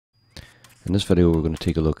In this video we're going to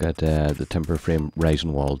take a look at the timber frame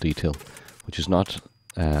rising wall detail, which is not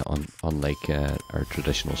unlike our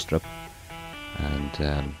traditional strip,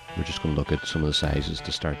 and we're just going to look at some of the sizes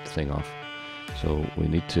to start the thing off. So we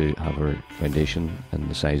need to have our foundation, and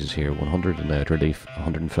the sizes here: 100 in the outer leaf,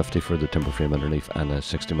 150 for the timber frame underneath, and a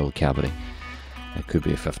 60mm cavity. It could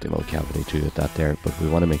be a 50mm cavity too at that there, but we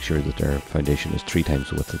want to make sure that our foundation is 3 times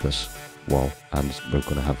the width of this wall, and we're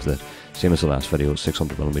going to have the same as the last video,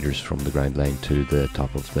 600mm from the ground line to the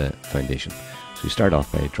top of the foundation. So you start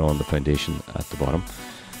off by drawing the foundation at the bottom.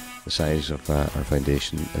 The size of our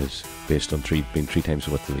foundation is based on being 3 times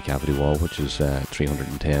the width of the cavity wall, which is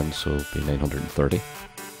 310, so it'll be 930.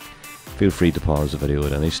 Feel free to pause the video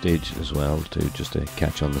at any stage as well to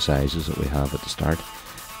catch on the sizes that we have at the start.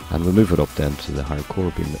 And we'll move it up then to the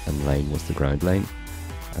hardcore being in line with the ground line,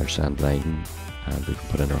 our sand line, and we can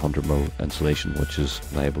put in our 100mm insulation, which is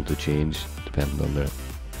liable to change depending on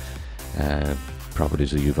the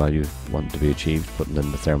properties of U-value want to be achieved. Putting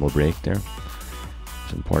in the thermal break there,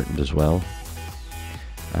 it's important as well.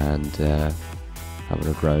 And having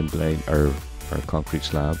a ground line, or our concrete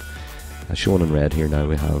slab. As shown in red here now,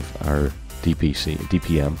 we have our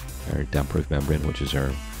DPM, our damp proof membrane, which is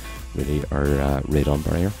our radon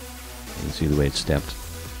barrier. You can see the way it's stepped.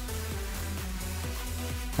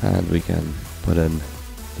 And we can put in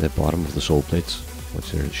the bottom of the sole plates,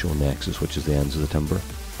 which are shown the X's, which is the ends of the timber,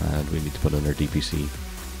 and we need to put in our DPC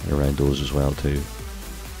around those as well too.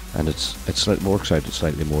 And it works out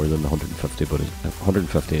slightly more than the 150, but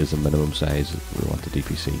 150 is the minimum size that we want the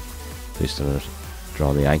DPC placed in it.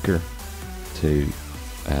 Draw the anchor to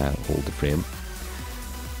hold the frame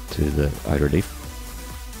to the outer leaf.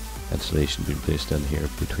 Insulation being placed in here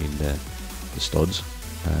between the studs,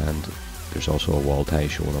 and there's also a wall tie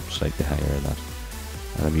showing up slightly higher than that.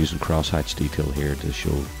 And I'm using crosshatch detail here to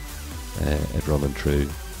show it running through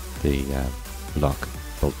the block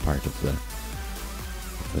built part of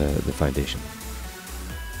the foundation.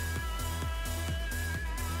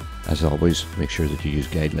 As always, make sure that you use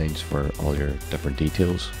guidelines for all your different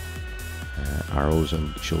details, arrows,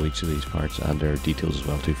 and show each of these parts, and there are details as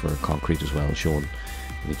well too for concrete as well, shown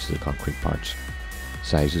in each of the concrete parts.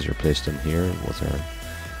 Sizes are placed in here with our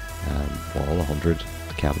wall 100,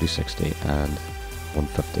 the cavity 60, and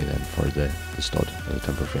 150 then for the stud of the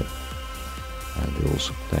timber frame. And the old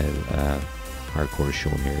style hardcore is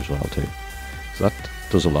shown here as well too. So that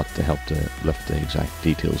does a lot to help to lift the exact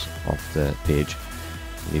details off the page.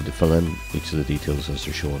 You need to fill in each of the details as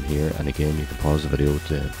they're shown here, and again you can pause the video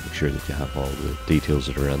to make sure that you have all the details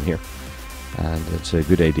that are in here. And it's a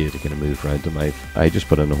good idea to kind of move around them. I just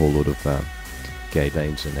put in a whole load of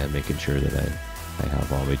guidelines, and then making sure that I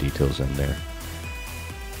have all my details in there.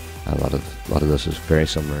 A lot of this is very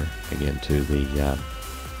similar again to the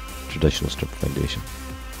traditional strip foundation.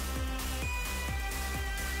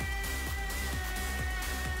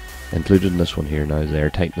 Included in this one here now is the air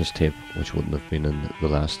tightness tape, which wouldn't have been in the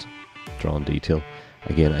last drawn detail.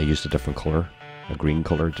 Again, I used a different colour, a green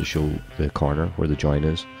colour, to show the corner where the join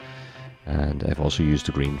is, and I've also used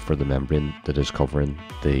the green for the membrane that is covering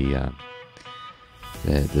the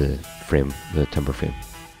frame, the timber frame.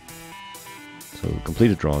 So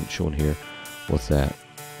completed drawing shown here with a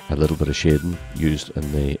little bit of shading used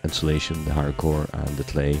in the insulation, the hardcore, and the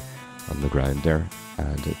clay on the ground there,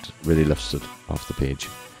 and it really lifts it off the page.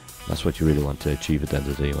 That's what you really want to achieve at the end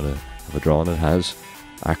of the day. You want to have a drawing that has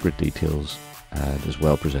accurate details and is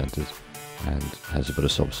well presented and has a bit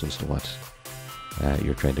of substance to what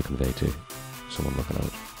you're trying to convey to someone looking at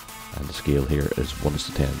it. And the scale here is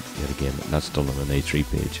 1:10 yet again, and that's done on an A3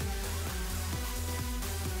 page.